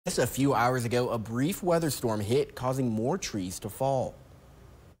Just a few hours ago, a brief weather storm hit, causing more trees to fall.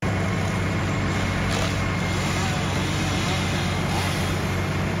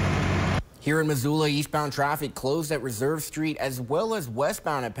 Here in Missoula, eastbound traffic closed at Reserve Street as well as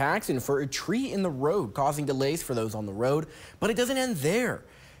westbound at Paxton for a tree in the road, causing delays for those on the road. But it doesn't end there.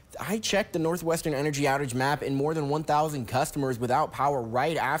 I checked the Northwestern Energy outage map, and more than 1,000 customers without power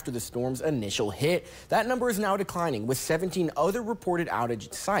right after the storm's initial hit. That number is now declining, with 17 other reported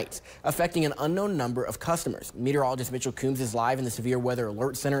outage sites, affecting an unknown number of customers. Meteorologist Mitchell Coombs is live in the Severe Weather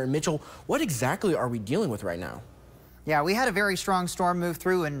Alert Center. And Mitchell, what exactly are we dealing with right now? Yeah, we had a very strong storm move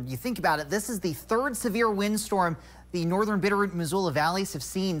through, and you think about it, this is the third severe windstorm the northern Bitterroot Missoula Valleys have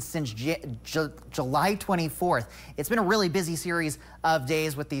seen since July 24th. It's been a really busy series of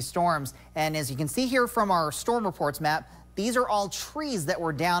days with these storms, and as you can see here from our storm reports map, these are all trees that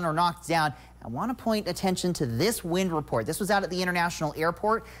were down or knocked down. I want to point attention to this wind report. This was out at the International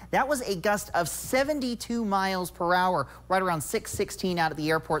Airport. That was a gust of 72 miles per hour, right around 6:16 out at the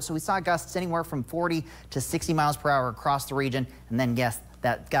airport. So we saw gusts anywhere from 40 to 60 miles per hour across the region, and then guess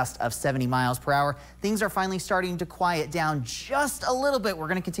that gust of 70 miles per hour. Things are finally starting to quiet down just a little bit. We're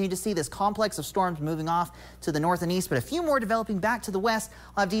going to continue to see this complex of storms moving off to the north and east, but a few more developing back to the west.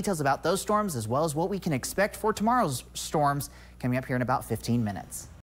 I'll have details about those storms as well as what we can expect for tomorrow's storms coming up here in about 15 minutes.